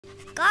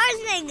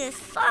Gardening is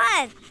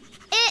fun.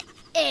 It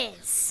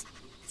is.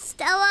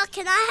 Stella,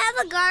 can I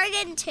have a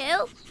garden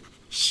too?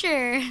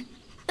 Sure.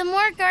 The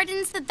more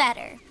gardens, the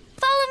better.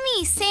 Follow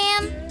me,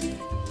 Sam.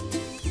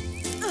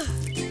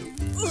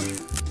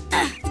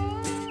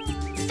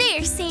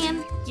 There,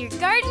 Sam. Your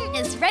garden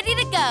is ready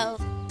to go.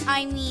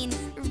 I mean,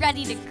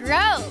 ready to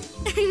grow.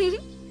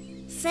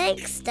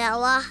 Thanks,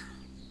 Stella.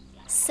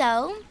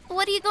 So,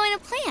 what are you going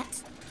to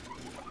plant?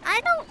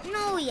 I don't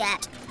know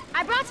yet.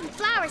 I brought some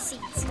flower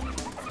seeds.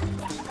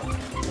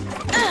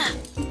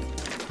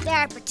 There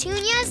are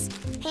petunias,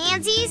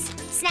 pansies,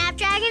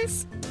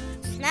 snapdragons.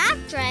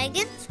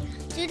 Snapdragons?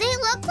 Do they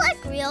look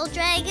like real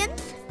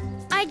dragons?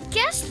 I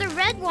guess the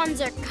red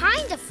ones are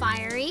kind of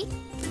fiery.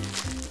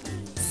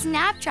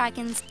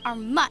 Snapdragons are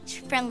much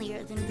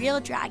friendlier than real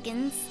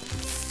dragons.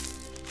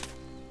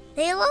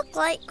 They look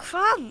like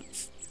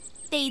crumbs.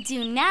 They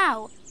do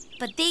now,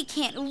 but they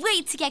can't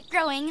wait to get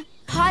growing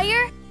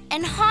higher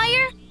and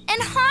higher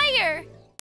and higher.